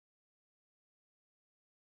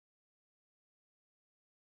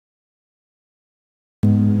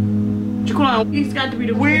Jaquan, he's got to be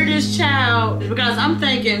the weirdest child because I'm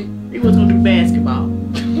thinking he was gonna do basketball.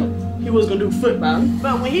 He was gonna do football.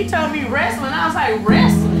 But when he told me wrestling, I was like,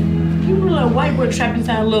 wrestling? He was a little white boy trapped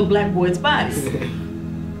inside a little black boy's body.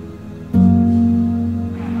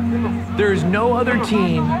 There is no other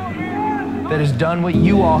team that has done what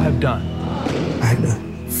you all have done. I had to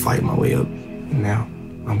fight my way up, and now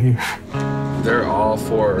I'm here. They're all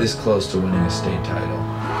four this close to winning a state title.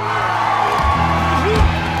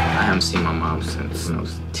 I haven't seen my mom since I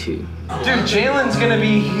was 2. Dude, Jailen's gonna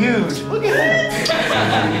be huge. Look at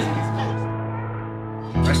that.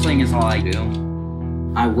 Wrestling is all I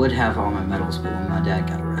do. I would have all my medals, but when my dad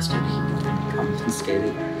got arrested, he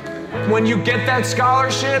confiscated. When you get that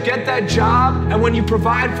scholarship, get that job, and when you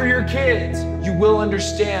provide for your kids, you will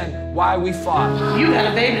understand why we fought. You got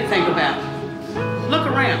a baby to think about. Look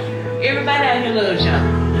around. Everybody out here loves y'all.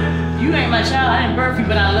 You ain't my child, I didn't birth you,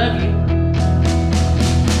 but I love you.